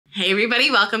Hey everybody,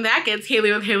 welcome back. It's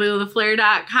Haley with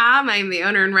HaleyWithAFlair.com. I'm the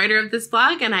owner and writer of this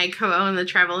blog, and I co-own the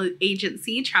travel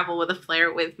agency Travel with a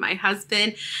Flair with my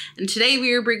husband. And today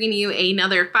we are bringing you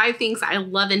another 5 things I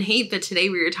love and hate, but today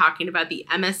we are talking about the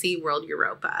MSC World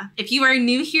Europa. If you are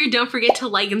new here, don't forget to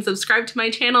like and subscribe to my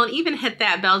channel and even hit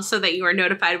that bell so that you are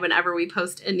notified whenever we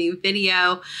post a new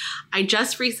video. I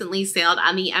just recently sailed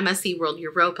on the MSC World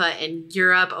Europa in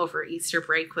Europe over Easter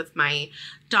break with my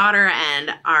daughter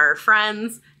and our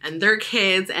friends and their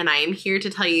kids, and I am here to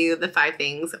tell you the 5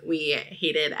 things we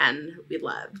hated and we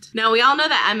loved. Now, we all know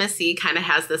that MSC kind of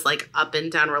has this like up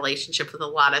and down relationship with a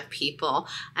lot of people,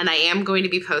 and I am going to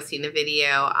be posting a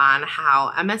video on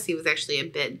how MSC was actually a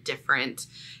bit different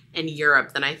in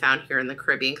Europe than I found here in the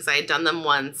Caribbean, because I had done them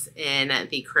once in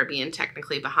the Caribbean,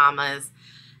 technically Bahamas,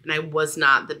 and I was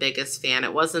not the biggest fan.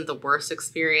 It wasn't the worst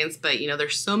experience, but you know,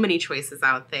 there's so many choices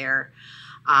out there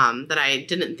that I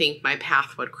didn't think my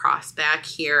path would cross back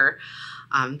here.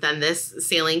 Then this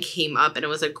sailing came up and it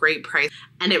was a great price,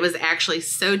 and it was actually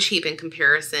so cheap in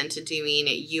comparison to doing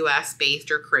US based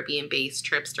or Caribbean based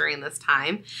trips during this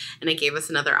time, and it gave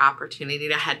us another opportunity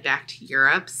to head back to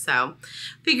Europe, so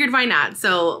figured why not.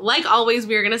 So like always,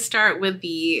 we're gonna start with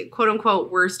the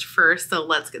quote-unquote worst first, so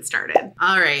let's get started.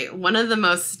 All right, one of the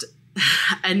most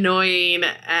annoying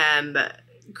and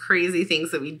crazy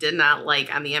things that we did not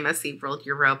like on the MSC World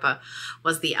Europa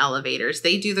was the elevators.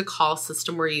 They do the call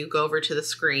system where you go over to the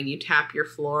screen, you tap your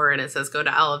floor, and it says go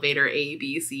to elevator A,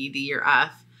 B, C, D, or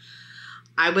F.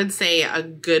 I would say a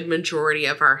good majority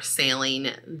of our sailing,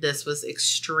 this was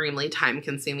extremely time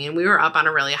consuming. We were up on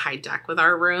a really high deck with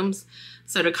our rooms,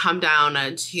 so to come down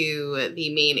to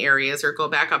the main areas or go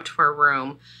back up to our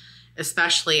room,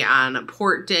 especially on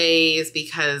port days,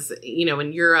 because you know,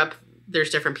 in Europe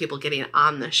there's different people getting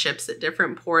on the ships at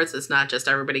different ports. It's not just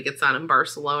everybody gets on in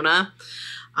Barcelona.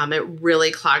 It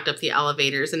really clogged up the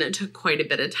elevators, and it took quite a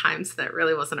bit of time, so that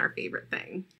really wasn't our favorite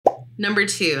thing. Number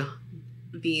 2,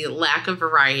 the lack of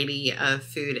variety of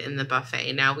food in the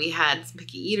buffet. Now, we had some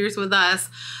picky eaters with us.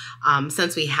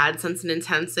 Since we had such an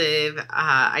intensive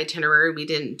itinerary, we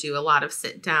didn't do a lot of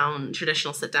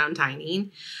traditional sit-down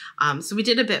dining. So we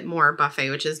did a bit more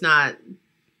buffet, which is not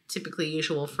typically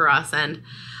usual for us, and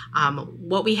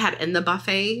what we had in the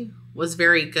buffet was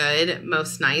very good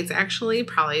most nights, actually,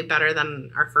 probably better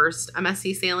than our first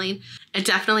MSC sailing. It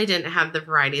definitely didn't have the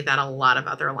variety that a lot of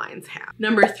other lines have.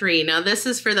 Number 3, now this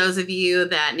is for those of you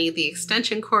that need the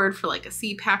extension cord for like a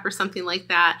CPAP or something like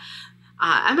that.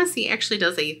 MSC actually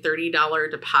does a $30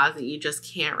 deposit. You just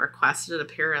can't request it.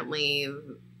 Apparently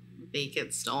they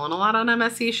get stolen a lot on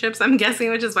MSC ships, I'm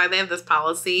guessing, which is why they have this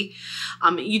policy.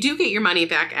 You do get your money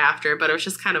back after, but it was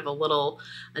just kind of a little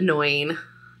annoying.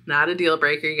 Not a deal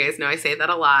breaker. You guys know I say that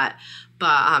a lot,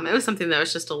 but it was something that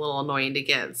was just a little annoying to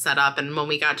get set up. And when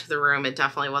we got to the room, it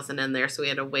definitely wasn't in there, so we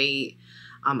had to wait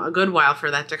a good while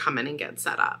for that to come in and get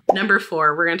set up. Number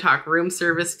 4, we're going to talk room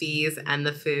service fees and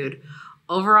the food.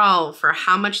 Overall, for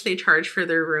how much they charge for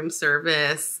their room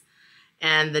service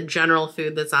and the general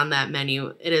food that's on that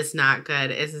menu, it is not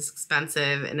good. It is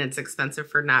expensive, and it's expensive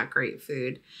for not great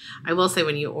food. I will say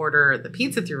when you order the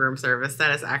pizza through room service,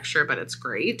 that is extra, but it's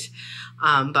great.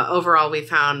 But overall, we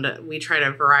tried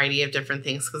a variety of different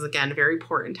things because, again, very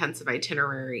port intensive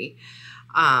itinerary.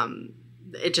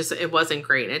 It wasn't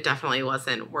great. It definitely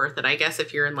wasn't worth it. I guess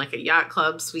if you're in like a yacht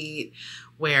club suite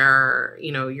where,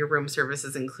 you know, your room service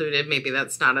is included, maybe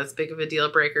that's not as big of a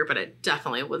deal breaker, but it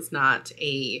definitely was not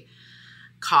a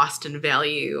cost and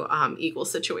value equal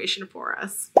situation for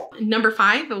us. Number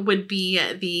 5 would be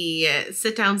the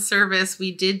sit-down service.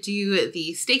 We did do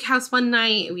the steakhouse one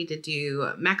night. We did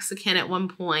do Mexican at one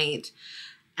point.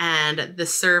 And the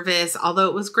service, although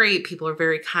it was great, people were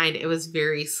very kind, it was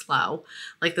very slow.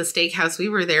 Like the steakhouse, we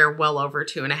were there well over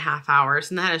 2.5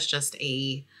 hours, and that is just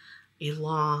a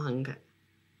long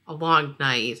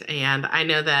night. And I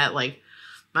know that like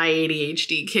my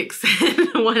ADHD kicks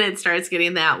in when it starts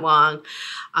getting that long.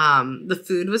 The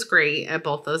food was great at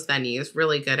both those venues.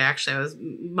 Really good, actually. It was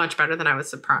much better than I was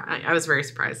surprised. I was very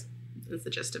surprised is the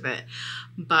gist of it.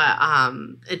 But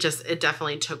it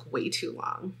definitely took way too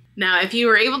long. Now, if you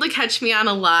were able to catch me on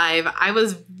a live, I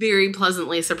was very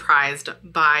pleasantly surprised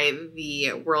by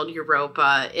the World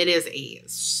Europa. It is a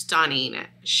stunning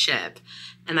ship,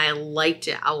 and I liked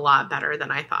it a lot better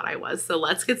than I thought I was. So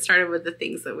let's get started with the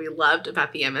things that we loved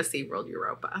about the MSC World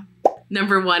Europa.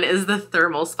 Number 1 is the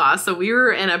thermal spa. So we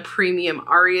were in a premium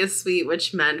Aria suite,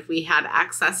 which meant we had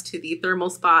access to the thermal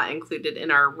spa included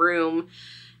in our room.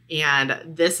 And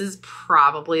this is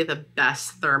probably the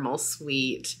best thermal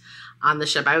suite on the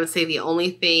ship. I would say the only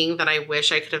thing that I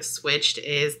wish I could have switched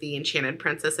is the Enchanted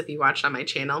Princess, if you watched on my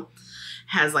channel,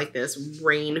 has like this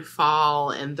rainfall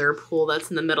and their pool that's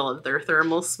in the middle of their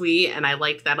thermal suite, and I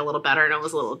liked that a little better and it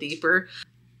was a little deeper.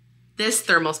 This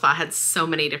thermal spa had so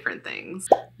many different things.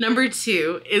 Number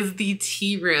 2 is the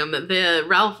tea room. The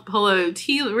Ralph Polo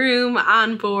tea room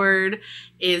on board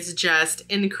is just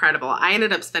incredible. I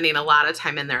ended up spending a lot of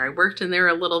time in there. I worked in there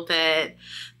a little bit.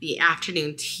 The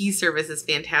afternoon tea service is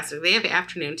fantastic. They have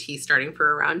afternoon tea starting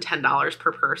for around $10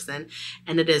 per person,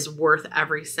 and it is worth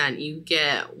every cent. You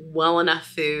get well enough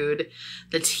food.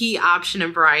 The tea option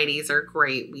and varieties are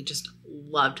great. We just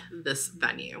loved this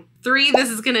venue. 3, this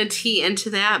is gonna tee into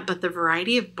that, but the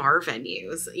variety of bar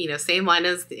venues, you know, same line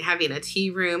as having a tea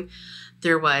room.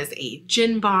 There was a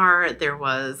gin bar. There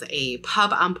was a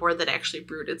pub on board that actually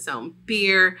brewed its own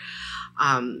beer.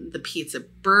 The pizza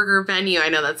burger venue. I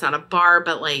know that's not a bar,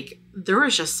 but like there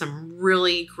was just some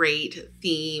really great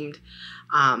themed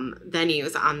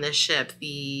venues on this ship.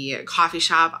 The coffee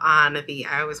shop on the,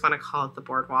 I always want to call it the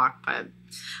boardwalk, but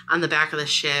on the back of the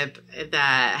ship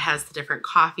that has the different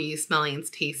coffees,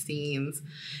 smellings, tastings.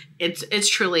 It's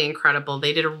truly incredible.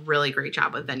 They did a really great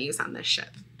job with venues on this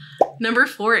ship. Number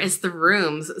 4 is the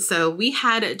rooms. So we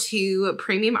had 2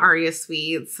 premium Aria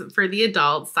suites for the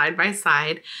adults side by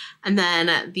side. And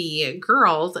then the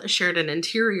girls shared an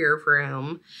interior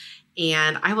room.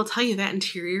 And I will tell you that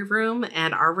interior room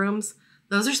and our rooms,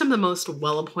 those are some of the most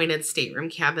well-appointed stateroom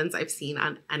cabins I've seen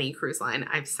on any cruise line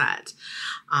I've set.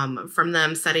 From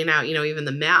them setting out, you know, even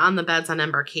the mat on the beds on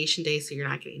embarkation day so you're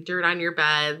not getting dirt on your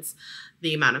beds.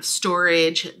 The amount of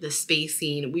storage, the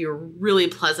spacing, we were really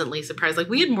pleasantly surprised. Like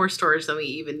we had more storage than we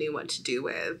even knew what to do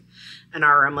with in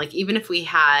our room. Like even if we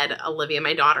had Olivia,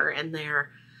 my daughter, in there,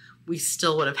 we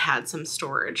still would have had some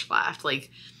storage left.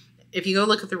 Like if you go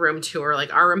look at the room tour,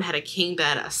 like our room had a king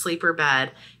bed, a sleeper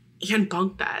bed, and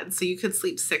bunk bed. So you could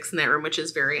sleep 6 in that room, which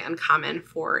is very uncommon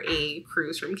for a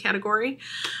cruise room category.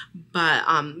 But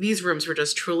these rooms were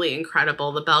just truly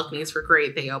incredible. The balconies were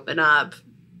great. They open up.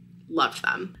 Loved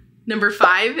them. Number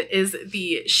 5 is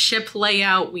the ship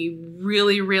layout. We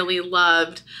really, really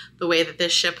loved the way that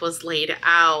this ship was laid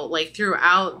out. Like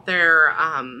throughout their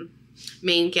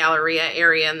main Galleria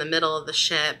area in the middle of the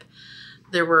ship,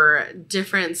 there were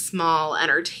different small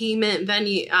entertainment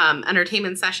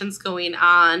sessions going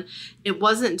on. It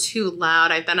wasn't too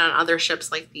loud. I've been on other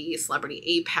ships like the Celebrity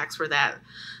Apex where that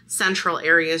central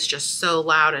area is just so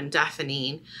loud and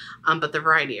deafening. But the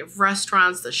variety of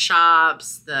restaurants, the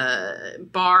shops, the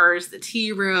bars, the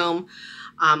tea room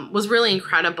was really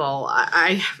incredible.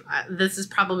 This is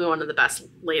probably one of the best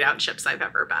laid out ships I've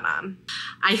ever been on.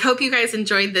 I hope you guys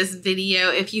enjoyed this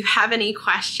video. If you have any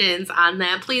questions on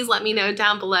that, please let me know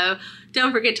down below.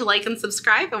 Don't forget to like and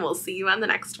subscribe, and we'll see you on the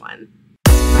next one.